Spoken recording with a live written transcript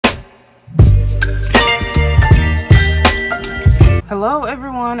Hello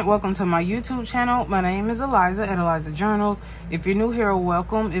everyone, welcome to my YouTube channel. My name is Eliza at Eliza Journals. If you're new here,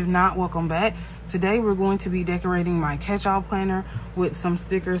 welcome. If not, welcome back. Today we're going to be decorating my catch-all planner with some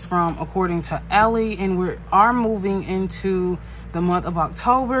stickers from According to Allie, and we are moving into the month of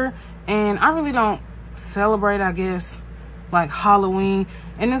October, and I really don't celebrate, I guess, like Halloween,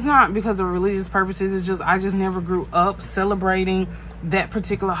 and it's not because of religious purposes. It's just I just never grew up celebrating that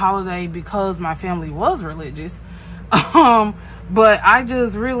particular holiday because my family was religious. But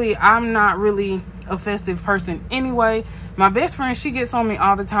I'm not really a festive person anyway. My best friend, she gets on me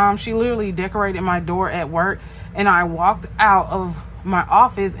all the time. She literally decorated my door at work, and I walked out of my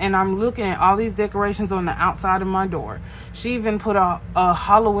office and I'm looking at all these decorations on the outside of my door. She even put a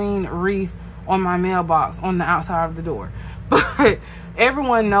Halloween wreath on my mailbox on the outside of the door. But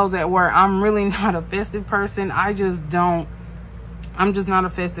everyone knows at work I'm really not a festive person. I'm just not a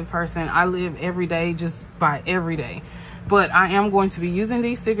festive person. I live every day just by every day. But I am going to be using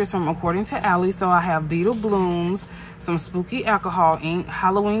these stickers from According to Allie. So I have Beetle Blooms, some Spooky Alcohol ink,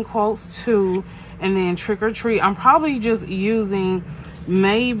 Halloween Quotes 2, and then Trick or Treat. I'm probably just using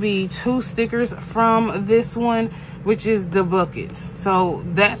maybe 2 stickers from this one, which is the buckets. So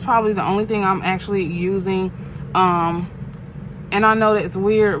that's probably the only thing I'm actually using. And I know that's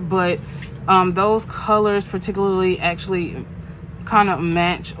weird, but those colors particularly actually kind of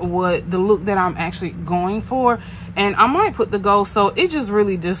match what the look that I'm actually going for, and I might put the gold, so it just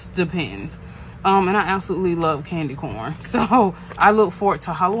really just depends. And I absolutely love candy corn, so I look forward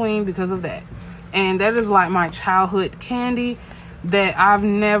to Halloween because of that. And that is like my childhood candy that I've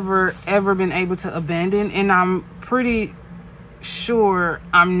never ever been able to abandon, and I'm pretty sure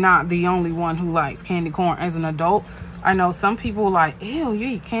I'm not the only one who likes candy corn as an adult. I know some people like, ew, you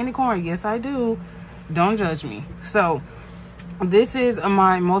eat candy corn. Yes, I do. Don't judge me. So this is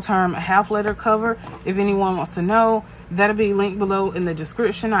my Moterm half letter cover. If anyone wants to know, that'll be linked below in the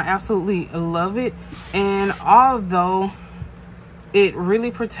description. I absolutely love it. And although it really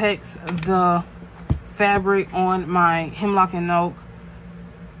protects the fabric on my Hemlock and Oak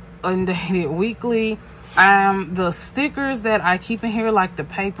Undated Weekly, the stickers that I keep in here, like the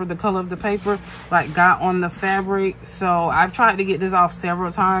paper, the color of the paper, like got on the fabric. So I've tried to get this off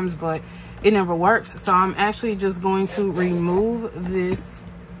several times, but it never works. So I'm actually just going to remove this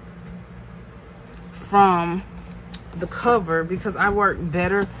from the cover because I work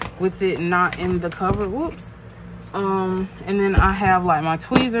better with it not in the cover. Whoops. And then I have like my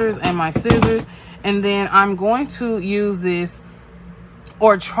tweezers and my scissors, and then I'm going to use this,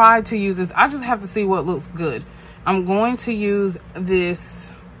 or try to use this. I just have to see what looks good. I'm going to use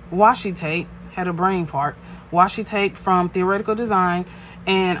this washi tape, had a brain fart, washi tape from Theoretical Design,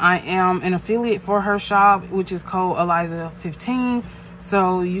 and I am an affiliate for her shop, which is called Eliza15,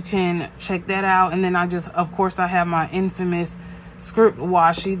 so you can check that out. And then of course I have my infamous script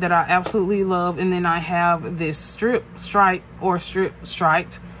washi that I absolutely love, and then I have this striped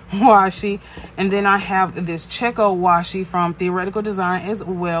washi, and then I have this Checo washi from Theoretical Design as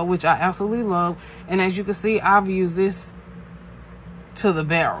well, which I absolutely love. And as you can see, I've used this to the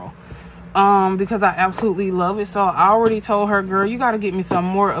barrel because I absolutely love it. So I already told her, girl, you got to get me some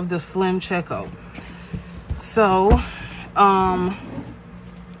more of the slim Checo. So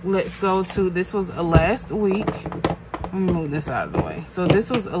let's go to, this was last week. Let me move this out of the way. So this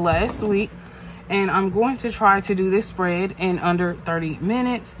was last week, and I'm going to try to do this spread in under 30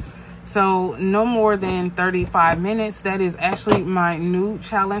 minutes. So no more than 35 minutes. That is actually my new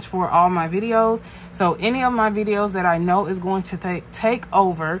challenge for all my videos. So any of my videos that I know is going to take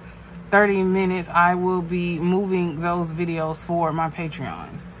over 30 minutes, I will be moving those videos for my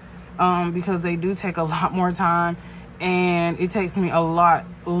Patreons. Because they do take a lot more time, and it takes me a lot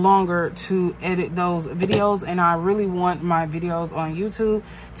longer to edit those videos. And I really want my videos on YouTube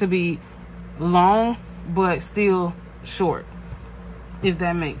to be long but still short, if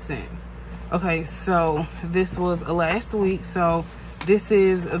that makes sense. Okay, so this was last week, so this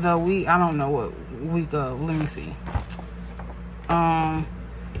is the week, I don't know what week of, let me see.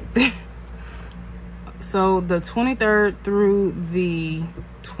 So the 23rd through the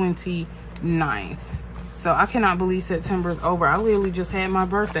 29th. So I cannot believe September is over. I literally just had my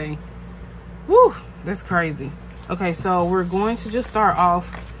birthday. Woo, that's crazy. Okay, so we're going to just start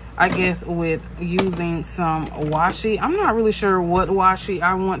off, I guess, with using some washi. I'm not really sure what washi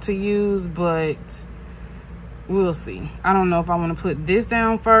I want to use, but we'll see. I don't know if I want to put this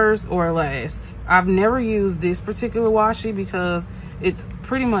down first or last. I've never used this particular washi because it's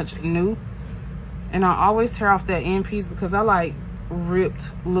pretty much new, and I always tear off that end piece because I like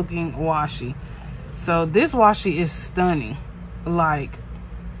ripped looking washi. So this washi is stunning. Like,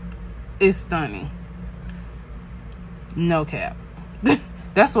 it's stunning. No cap.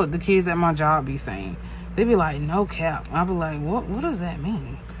 That's what the kids at my job be saying. They be like, no cap. I be like, what does that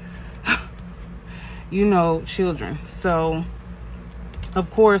mean? You know, children. So, of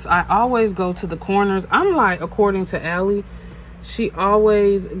course, I always go to the corners. I'm like, according to Allie, she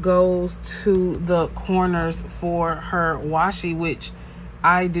always goes to the corners for her washi, which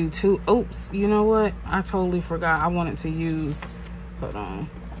I do too. Oops, you know what? I totally forgot. I wanted to use, hold on,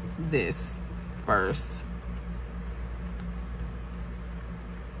 this first.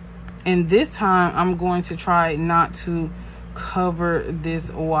 And this time, I'm going to try not to cover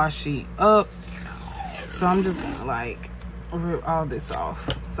this washi up. So I'm just gonna like rip all this off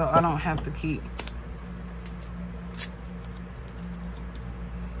so I don't have to keep.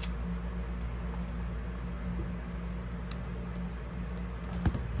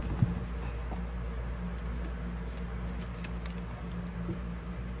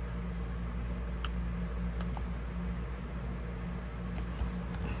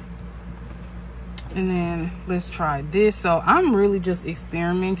 And then let's try this. So I'm really just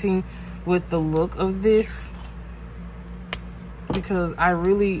experimenting with the look of this because I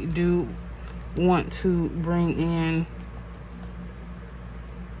really do want to bring in.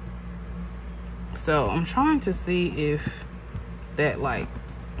 So I'm trying to see if that like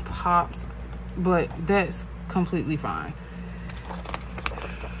pops, but that's completely fine.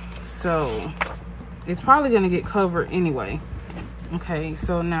 So it's probably gonna get covered anyway. Okay,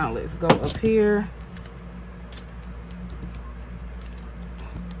 so now let's go up here.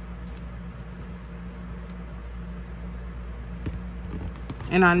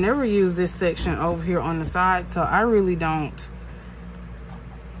 And I never use this section over here on the side, so I really don't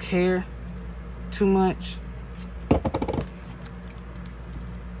care too much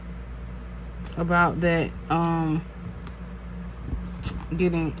about that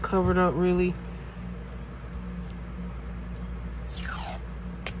getting covered up really.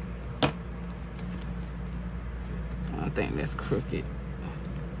 I think that's crooked.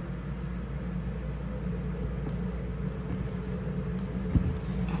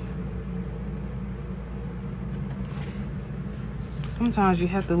 Sometimes you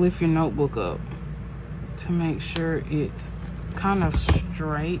have to lift your notebook up to make sure it's kind of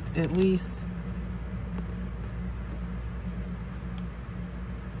straight at least.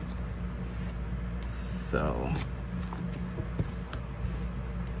 So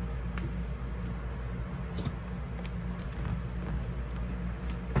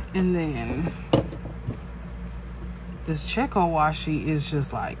and then this Catchall washi is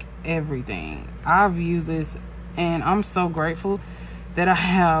just like everything. I've used this and I'm so grateful that I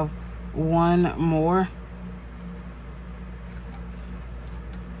have one more.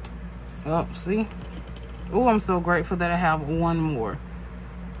 Oh, see? Oh, I'm so grateful that I have one more.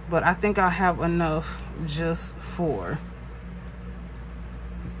 But I think I have enough just for.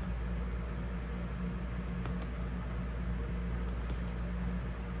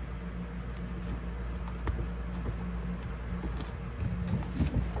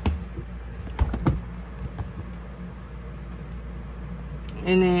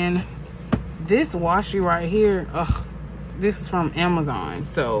 And then this washi right here, this is from Amazon,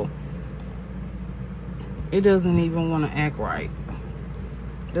 so it doesn't even want to act right.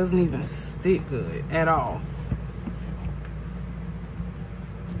 It doesn't even stick good at all.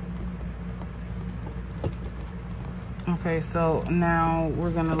 Okay, so now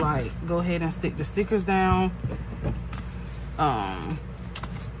we're gonna like go ahead and stick the stickers down.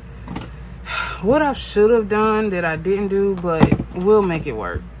 What I should have done that I didn't do, but we'll make it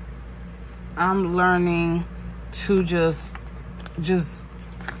work. I'm learning to just this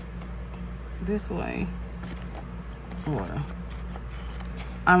way. Or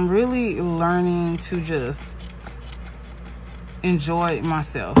I'm really learning to just enjoy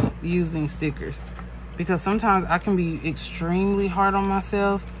myself using stickers, because sometimes I can be extremely hard on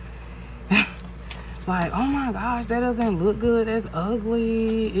myself. Like, oh my gosh, that doesn't look good, that's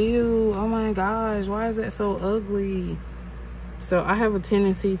ugly, ew, oh my gosh, why is that so ugly? So I have a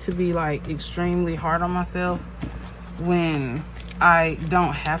tendency to be like extremely hard on myself when I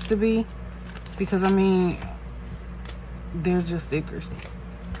don't have to be, because I mean, they're just stickers.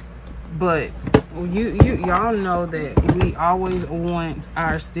 But y'all know that we always want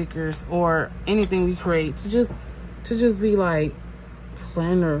our stickers or anything we create to just be like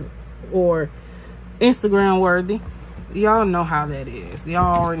planner or Instagram worthy. Y'all know how that is.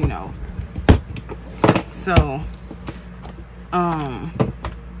 Y'all already know. So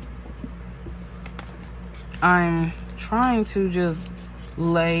I'm trying to just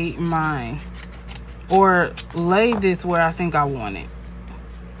lay this where I think I want it,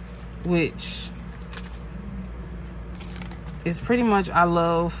 which it's pretty much, I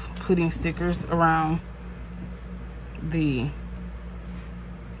love putting stickers around the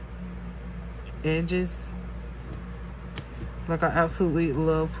edges. Like, I absolutely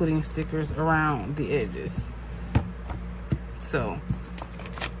love putting stickers around the edges. So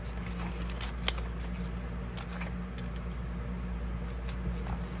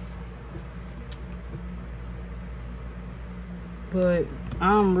but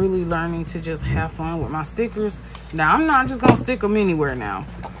I'm really learning to just have fun with my stickers. Now, I'm not just gonna stick them anywhere now.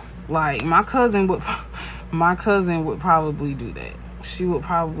 Like, my cousin would probably do that. She would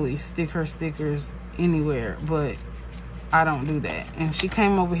probably stick her stickers anywhere, but I don't do that. And she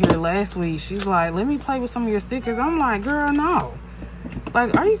came over here last week. She's like, let me play with some of your stickers. I'm like, girl, no.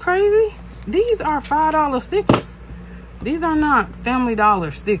 Like, are you crazy? These are $5 stickers. These are not Family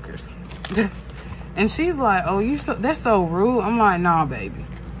Dollar stickers. And she's like, oh, that's so rude. I'm like, nah, baby.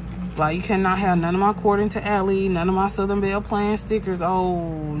 Like, you cannot have none of my According to Allie, none of my Southern Belle Plan stickers.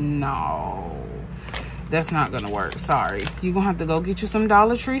 Oh, no. That's not gonna work. Sorry. You're gonna have to go get you some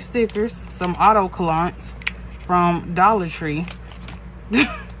Dollar Tree stickers, some autocollants from Dollar Tree.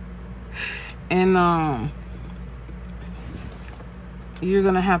 And you're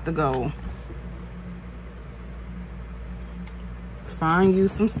gonna have to go find you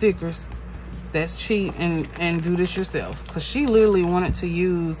some stickers that's cheap and do this yourself. Because she literally wanted to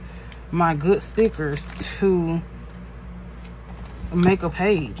use my good stickers to make a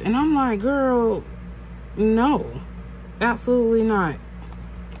page. And I'm like, girl, no, absolutely not.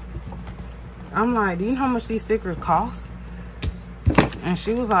 I'm like, do you know how much these stickers cost? And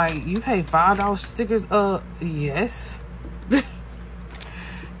she was like, you pay $5 for stickers? Yes.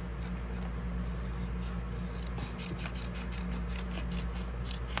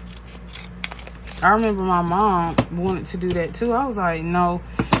 I remember my mom wanted to do that too. I was like, no.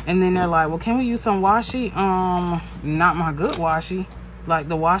 And then they're like, well, can we use some washi? Not my good washi. Like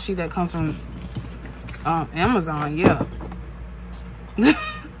the washi that comes from Amazon, yeah.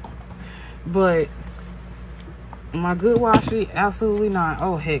 But my good washi, absolutely not.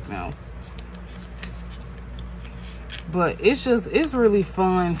 Oh, heck no. But it's really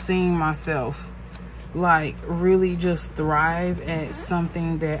fun seeing myself like really just thrive at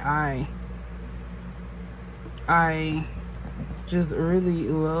something that I just really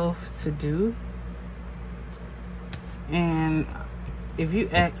love to do. And if you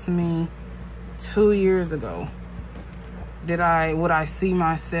asked me 2 years ago, would I see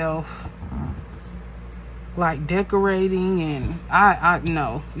myself like decorating? And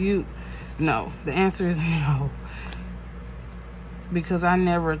no. The answer is no. Because I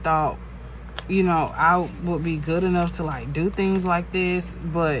never thought, you know, I would be good enough to like do things like this.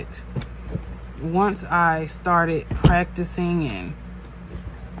 But once I started practicing,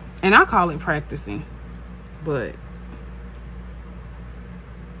 and I call it practicing, but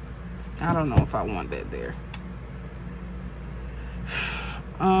I don't know if I want that there.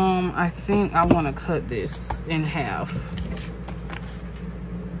 I think I want to cut this in half,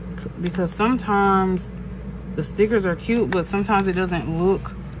 because sometimes the stickers are cute, but sometimes it doesn't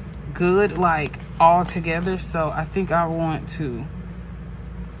look good like all together. So I think I want to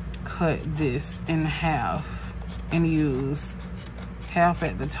cut this in half and use half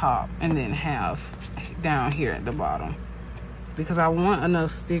at the top and then half down here at the bottom, because I want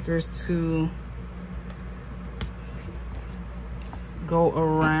enough stickers to go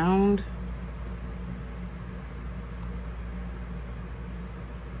around.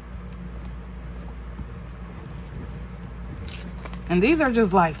 And these are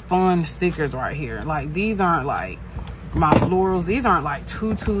just like fun stickers right here. Like, these aren't like my florals. These aren't like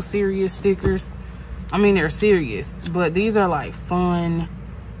too serious stickers. I mean, they're serious, but these are like fun,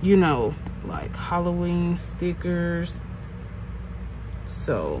 you know, like Halloween stickers.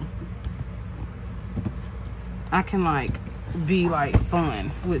 So I can like be like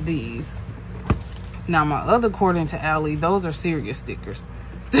fun with these. Now my other According to Allie, those are serious stickers.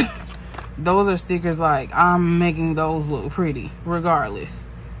 Those are stickers like I'm making those look pretty regardless.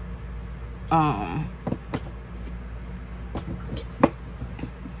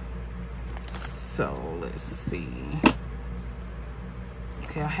 So let's see.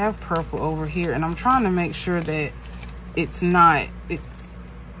 Okay, I have purple over here, and I'm trying to make sure that it's not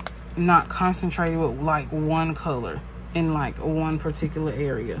concentrated with like one color in like one particular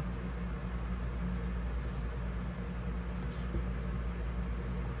area.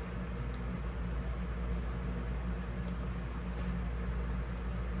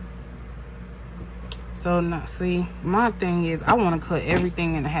 So now, see, my thing is I want to cut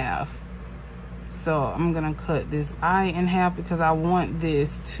everything in half. So I'm gonna cut this eye in half because I want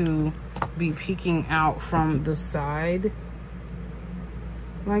this to be peeking out from the side.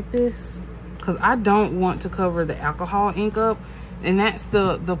 like this, because I don't want to cover the alcohol ink up, and that's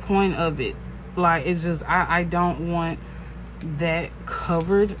the point of it. Like, it's just I don't want that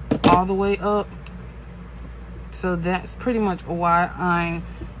covered all the way up. So that's pretty much why I'm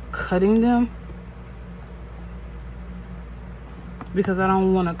cutting them, because I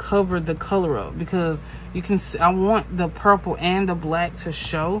don't want to cover the color up, because you can see I want the purple and the black to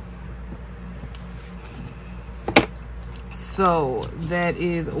show. So that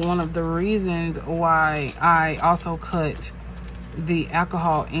is one of the reasons why I also cut the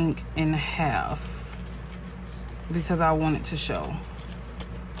alcohol ink in half, because I want it to show.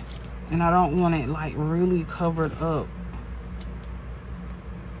 And I don't want it like really covered up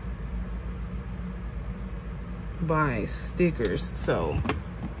by stickers. So,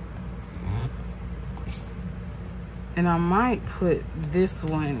 and I might put this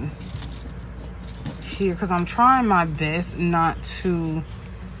one here, because I'm trying my best not to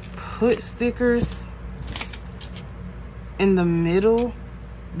put stickers in the middle,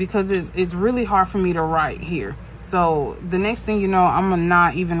 because it's really hard for me to write here. So the next thing you know, I'm gonna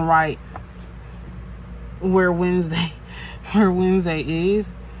not even write where Wednesday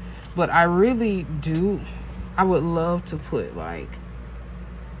is. But I really do, I would love to put like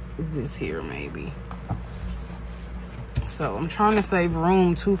this here maybe. So I'm trying to save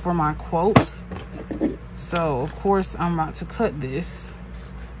room too for my quotes. So of course I'm about to cut this,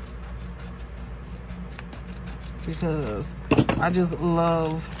 because I just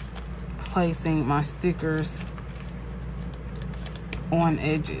love placing my stickers on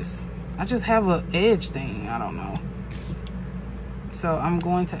edges. I just have an edge thing, I don't know. So I'm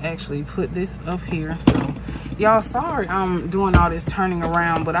going to actually put this up here. So y'all, sorry I'm doing all this turning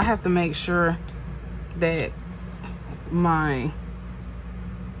around, but I have to make sure that my,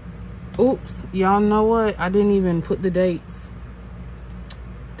 oops, y'all know what? I didn't even put the dates.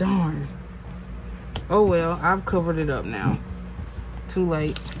 Darn. Oh well, I've covered it up now. Too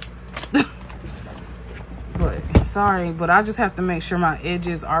late. But sorry, but I just have to make sure my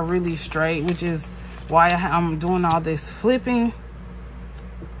edges are really straight, which is why I'm doing all this flipping.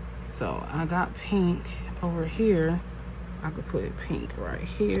 So I got pink over here. I could put pink right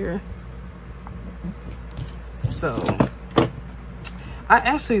here. So I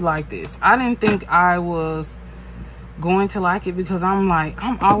actually like this. I didn't think I was going to like it, because I'm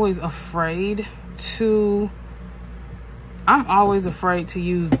always afraid to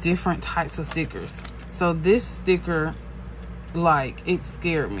use different types of stickers. So this sticker, like, it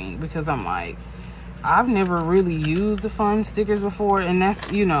scared me, because I'm like, I've never really used the fun stickers before, and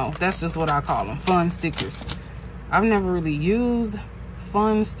that's, you know, that's just what I call them, fun stickers. I've never really used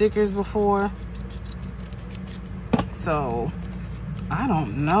fun stickers before. So I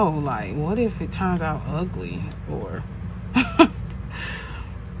don't know, like, what if it turns out ugly, or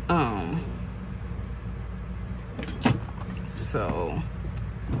so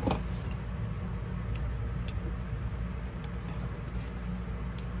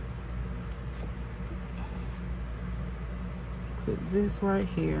put this right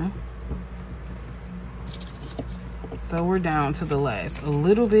here. So we're down to the last a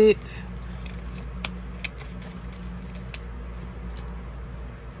little bit.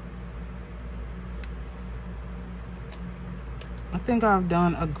 I think I've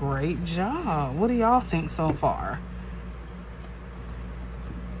done a great job. What do y'all think so far?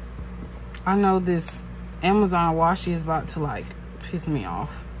 I know this Amazon washi is about to like piss me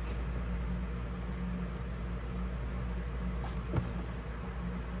off.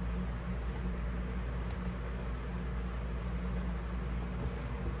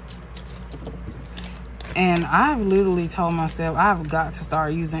 And I've literally told myself I've got to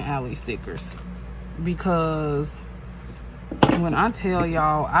start using Ally stickers, because when I tell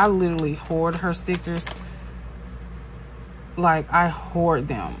y'all, I literally hoard her stickers. Like, I hoard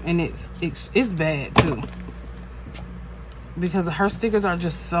them, and it's bad too, because her stickers are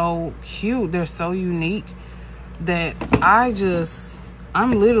just so cute. They're so unique that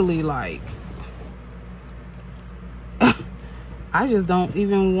I'm literally like, I just don't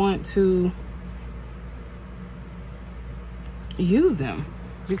even want to use them,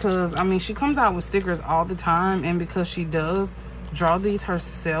 because I mean, she comes out with stickers all the time, and because she does draw these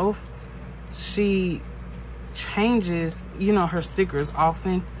herself, she changes, you know, her stickers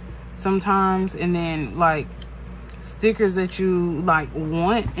often sometimes, and then like stickers that you like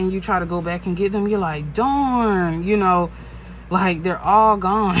want and you try to go back and get them, you're like, darn, you know, like they're all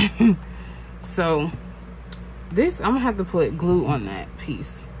gone. So this, I'm gonna have to put glue on that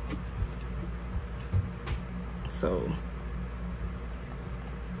piece. So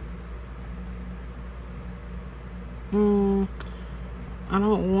I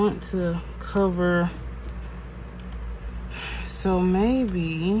don't want to cover, so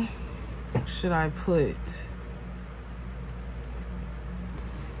maybe should I put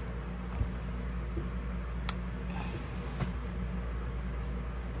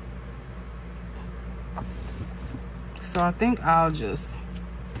so I think I'll just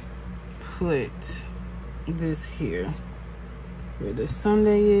put this here where the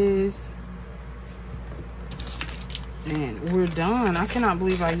Sunday is, and we're done. I cannot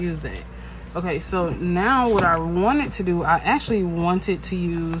believe I used that. Okay, so now what I wanted to do, I actually wanted to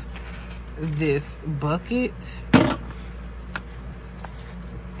use this bucket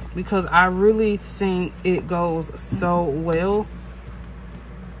because I really think it goes so well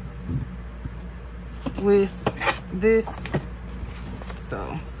with this.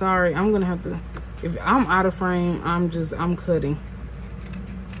 So sorry, I'm gonna have to, if I'm out of frame, I'm cutting.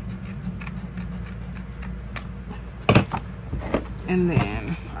 And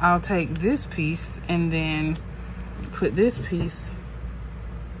then I'll take this piece and then put this piece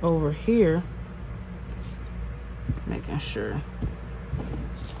over here, making sure.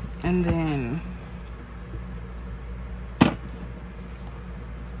 And then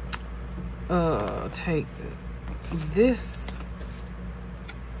take this.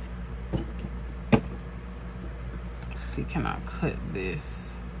 Let's see, can I cut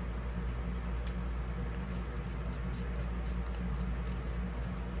this?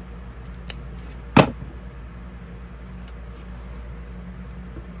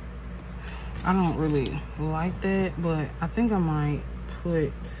 I don't really like that, but I think I might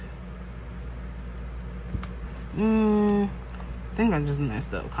put, I think I just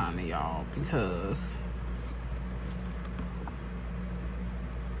messed up kind of, y'all, because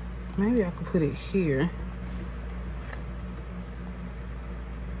maybe I could put it here.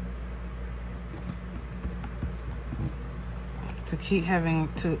 To keep having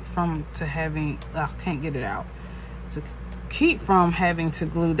to, I can't get it out. To keep from having to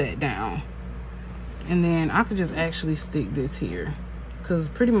glue that down. And then I could just actually stick this here, because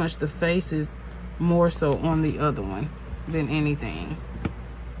pretty much the face is more so on the other one than anything.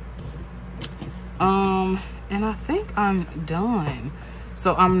 And I think I'm done.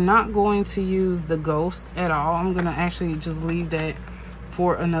 So I'm not going to use the ghost at all. I'm gonna actually just leave that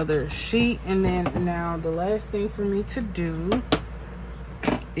for another sheet. And then now the last thing for me to do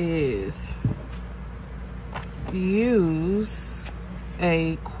is use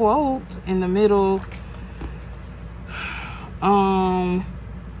a quote in the middle.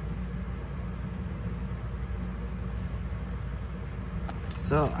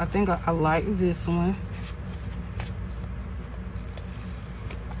 So I think I like this one.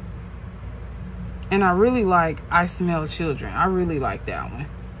 And I really like I Smell Children. I really like that one.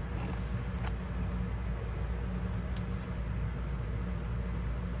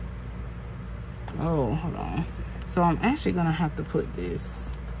 Oh, hold on. So I'm actually gonna have to put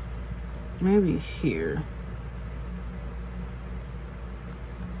this maybe here.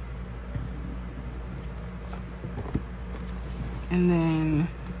 And then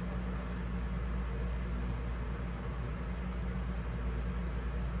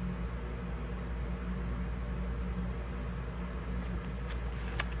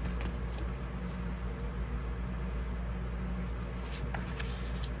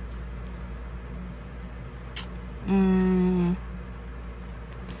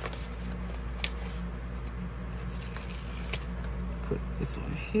put this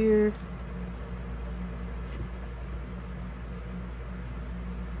one here.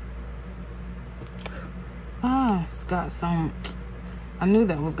 It's got some, I knew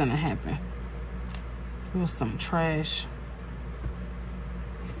that was gonna happen. It was some trash.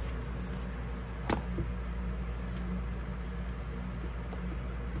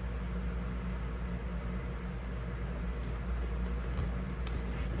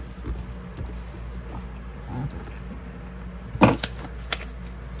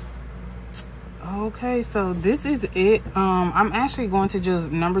 Okay, so this is it. I'm actually going to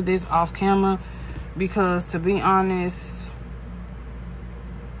just number this off camera, because to be honest,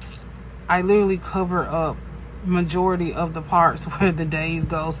 I literally cover up majority of the parts where the days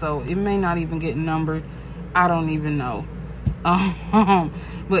go, so it may not even get numbered. I don't even know.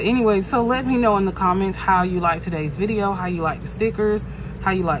 But anyway, so let me know in the comments how you like today's video, how you like the stickers,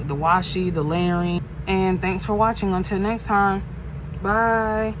 how you like the washi, the layering, and thanks for watching. Until next time,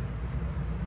 bye.